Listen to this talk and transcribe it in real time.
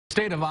The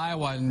state of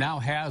Iowa now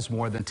has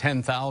more than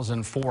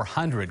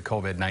 10,400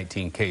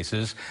 COVID-19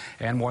 cases,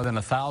 and more than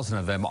 1,000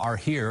 of them are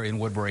here in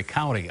Woodbury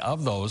County.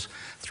 Of those,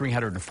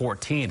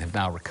 314 have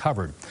now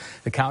recovered.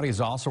 The county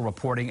is also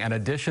reporting an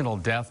additional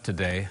death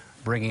today,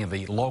 bringing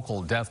the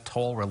local death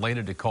toll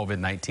related to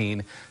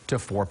COVID-19 to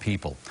 4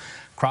 people.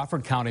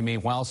 Crawford County,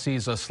 meanwhile,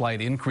 sees a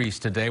slight increase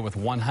today with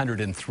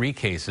 103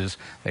 cases.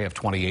 They have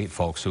 28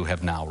 folks who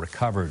have now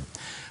recovered.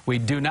 We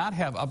do not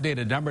have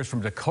updated numbers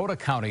from Dakota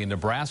County in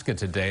Nebraska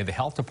today. The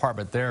health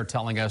department there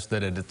telling us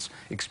that it's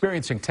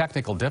experiencing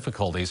technical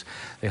difficulties.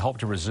 They hope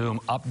to resume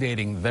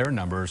updating their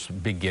numbers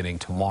beginning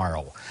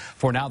tomorrow.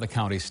 For now, the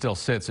county still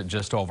sits at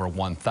just over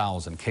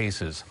 1,000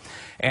 cases.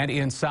 And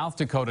in South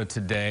Dakota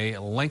today,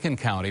 Lincoln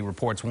County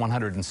reports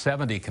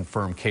 170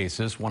 confirmed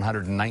cases.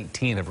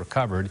 119 have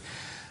recovered.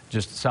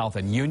 Just south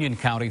in Union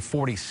County,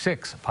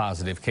 46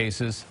 positive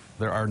cases.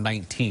 There are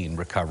 19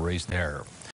 recoveries there.